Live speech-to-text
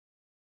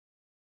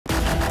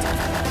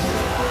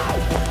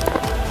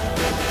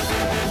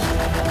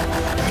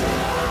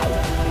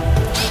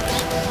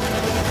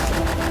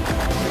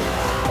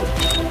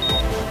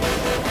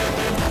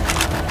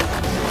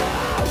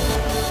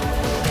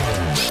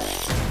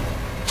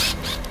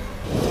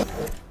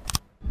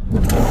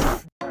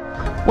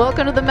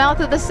Welcome to the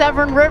mouth of the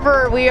Severn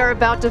River. We are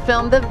about to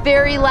film the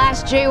very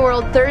last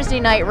J-World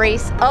Thursday night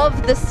race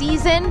of the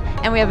season,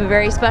 and we have a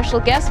very special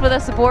guest with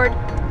us aboard.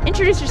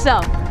 Introduce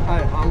yourself.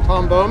 Hi, I'm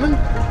Tom Bowman.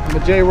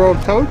 I'm a J-World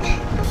coach,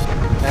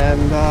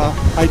 and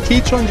I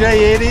teach on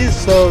J80s,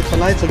 so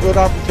tonight's a good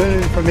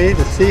opportunity for me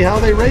to see how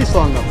they race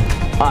on them.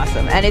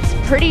 Awesome, and it's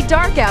pretty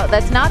dark out.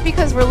 That's not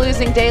because we're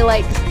losing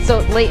daylight so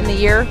late in the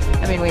year.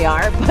 I mean, we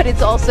are, but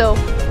it's also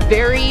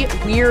very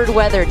weird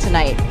weather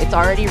tonight. It's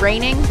already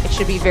raining. It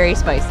should be very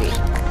spicy.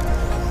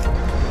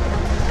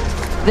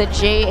 The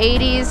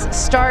J80s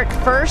start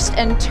first,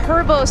 and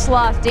Turbo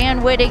Sloth Dan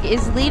Wittig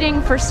is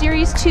leading for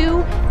Series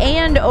 2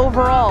 and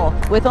overall.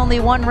 With only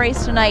one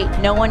race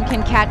tonight, no one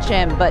can catch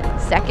him, but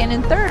second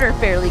and third are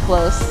fairly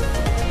close.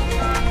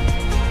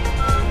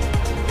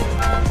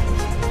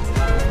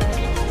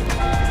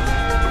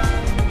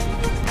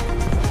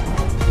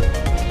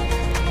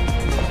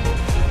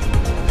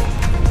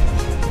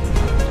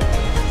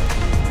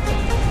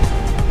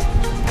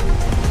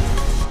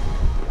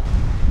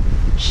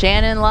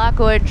 Shannon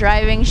Lockwood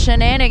driving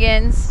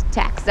shenanigans,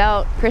 taxed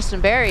out Kristen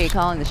Berry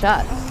calling the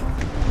shots.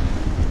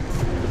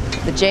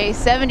 The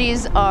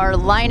J70s are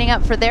lining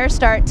up for their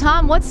start.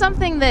 Tom, what's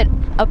something that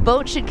a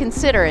boat should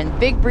consider in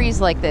big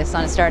breeze like this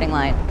on a starting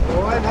line?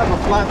 Well, I'd have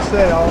a flat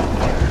sail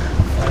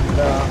and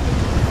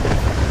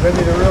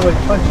ready to really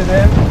punch it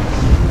in,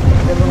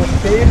 get a little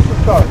speed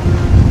to start.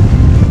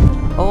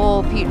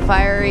 Oh, Pete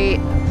Fiery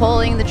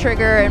pulling the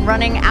trigger and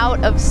running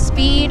out of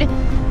speed,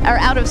 or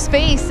out of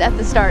space at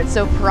the start,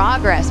 so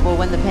Progress will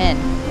win the pin.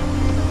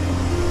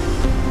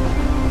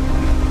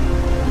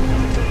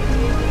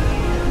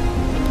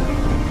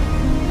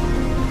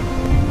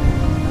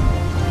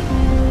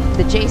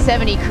 The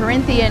J70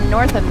 Corinthian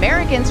North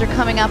Americans are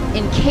coming up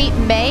in Cape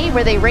May,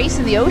 where they race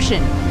in the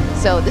ocean.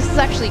 So this is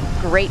actually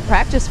great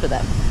practice for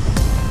them.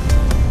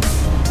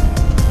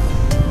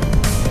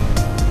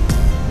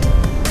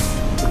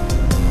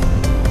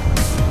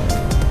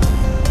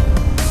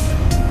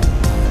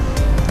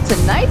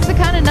 Tonight's the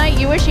kind of night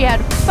you wish you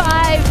had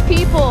 5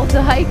 people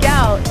to hike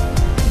out.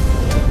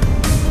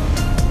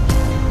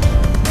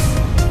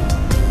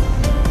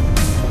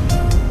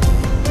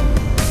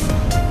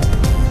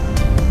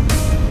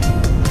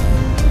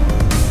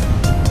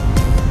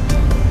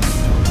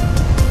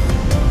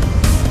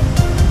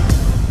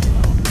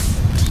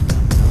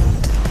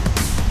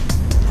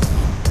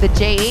 The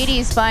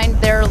J80s find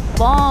their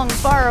long,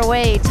 far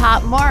away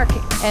top mark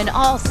and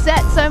all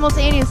set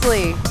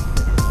simultaneously.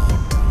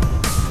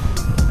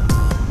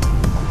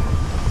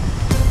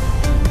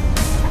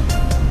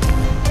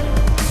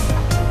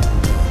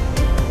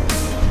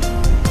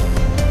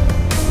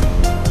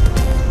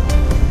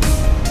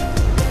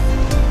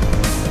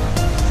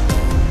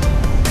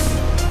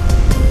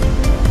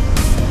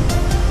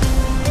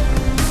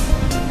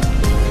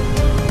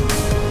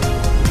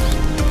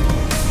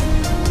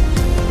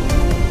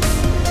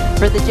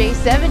 For the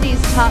J70s,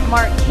 top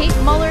mark Kate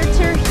Muller,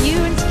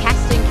 Terhune's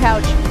Casting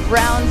Couch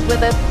rounds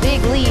with a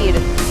big lead.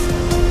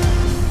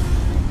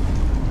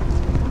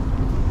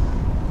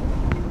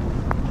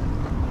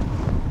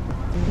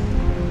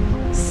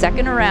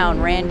 Second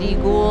around, Randy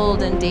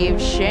Gould and Dave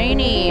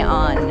Shaney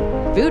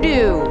on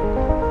Voodoo.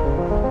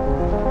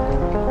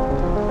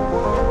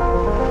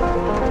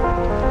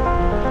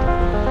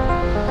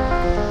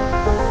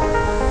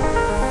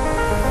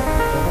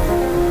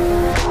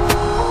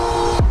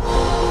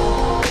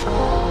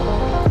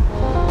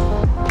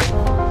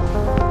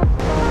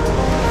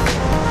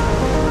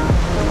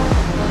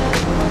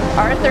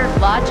 Arthur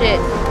Blodgett,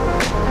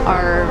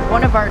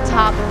 one of our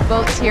top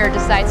boats here,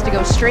 decides to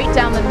go straight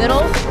down the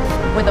middle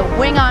with a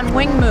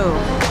wing-on-wing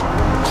move.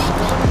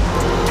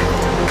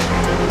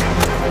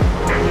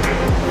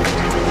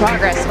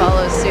 Progress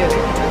follows suit.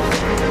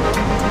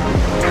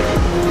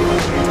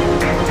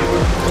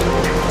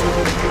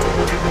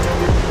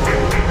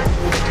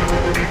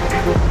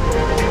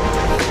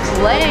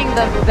 Playing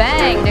the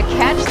bang to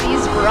catch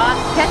these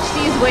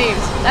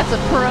waves. That's a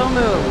pro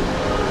move.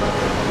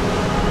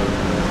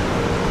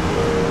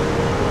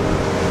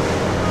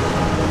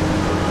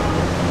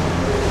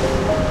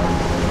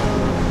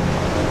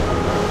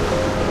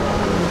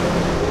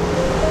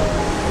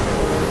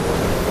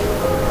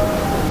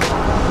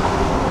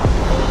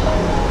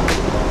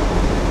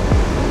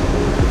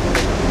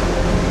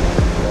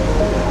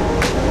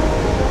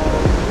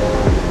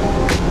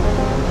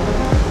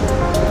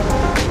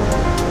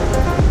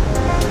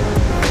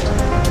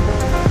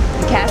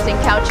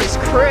 Couch's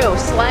crew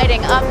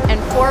sliding up and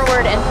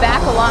forward and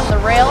back along the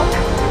rail.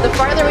 The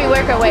farther we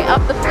work our way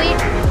up the fleet,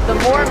 the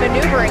more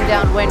maneuvering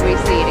downwind we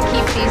see to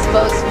keep these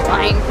boats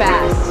flying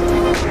fast.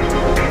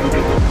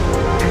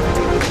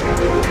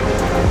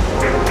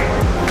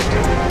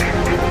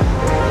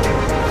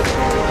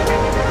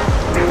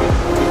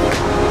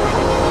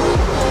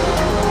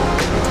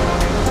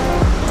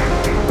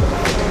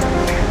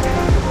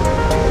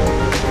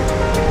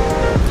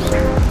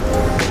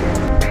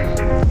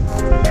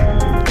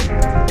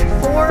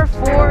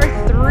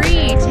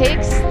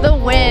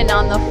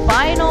 on the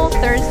final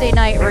Thursday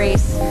night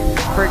race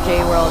for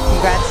J-World.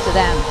 Congrats to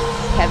them.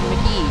 Kevin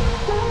McGee.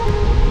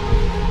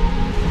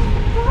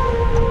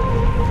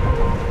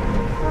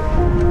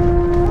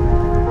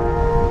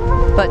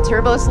 But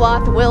Turbo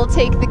Sloth will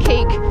take the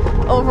cake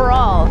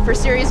overall for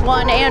Series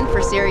 1 and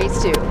for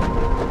Series 2.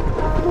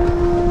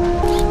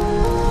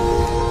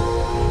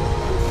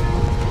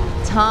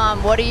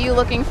 Tom, what are you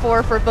looking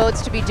for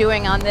boats to be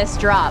doing on this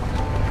drop?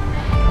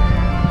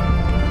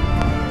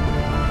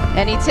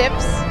 Any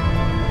tips?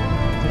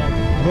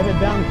 Yeah, get it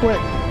down quick.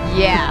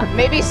 Yeah,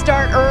 maybe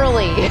start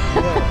early. Yeah,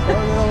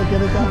 start early,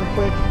 get it down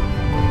quick,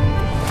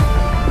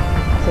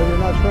 so you're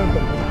not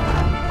shrimping.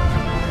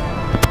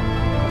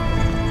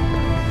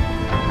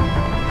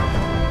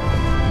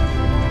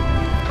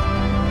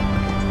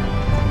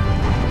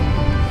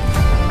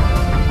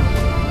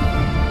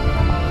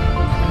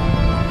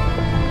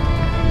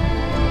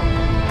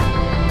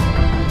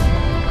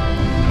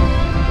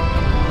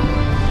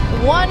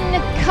 One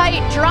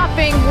kite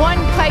dropping, one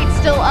kite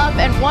still up,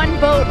 and one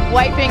boat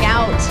wiping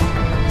out.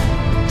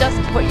 Just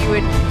what you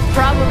would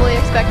probably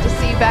expect to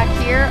see back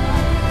here.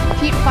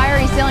 Pete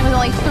Fiery sailing with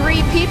only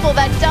 3 people.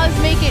 That does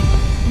make it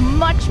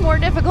much more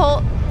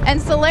difficult.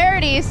 And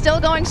Celerity is still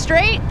going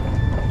straight.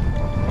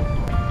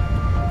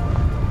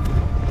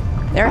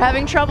 They're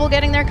having trouble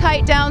getting their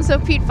kite down, so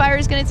Pete Fiery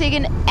is going to take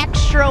an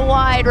extra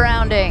wide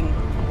rounding.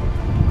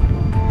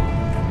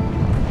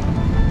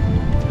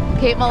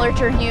 Kate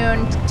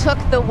Muller-Terhune took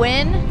the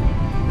win.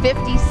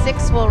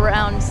 56 will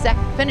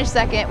finish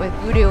second with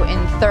Voodoo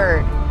in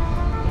third.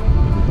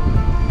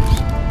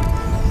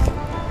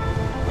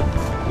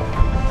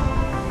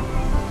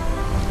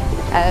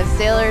 As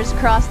sailors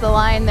cross the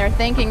line, they're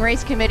thanking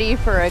race committee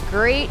for a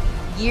great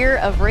year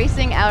of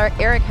racing.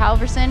 Eric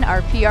Halverson,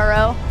 our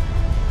PRO.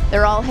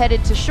 They're all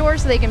headed to shore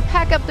so they can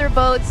pack up their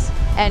boats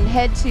and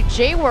head to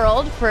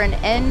J-World for an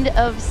end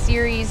of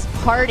series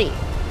party.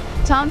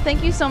 Tom,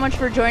 thank you so much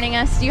for joining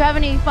us. Do you have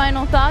any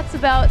final thoughts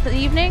about the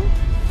evening?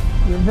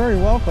 You're very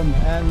welcome,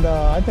 and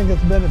I think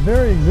it's been a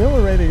very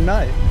exhilarating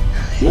night.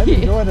 I've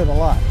enjoyed it a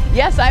lot.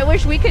 Yes, I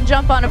wish we could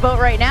jump on a boat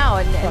right now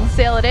and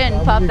sail it in,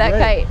 pop that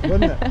great, kite.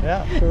 Wouldn't it?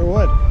 Yeah, sure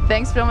would.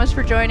 Thanks so much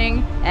for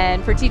joining.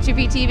 And for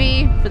T2P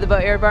TV, for the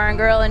Boatyard Bar and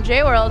Grill and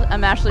J-World,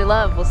 I'm Ashley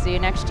Love. We'll see you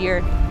next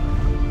year.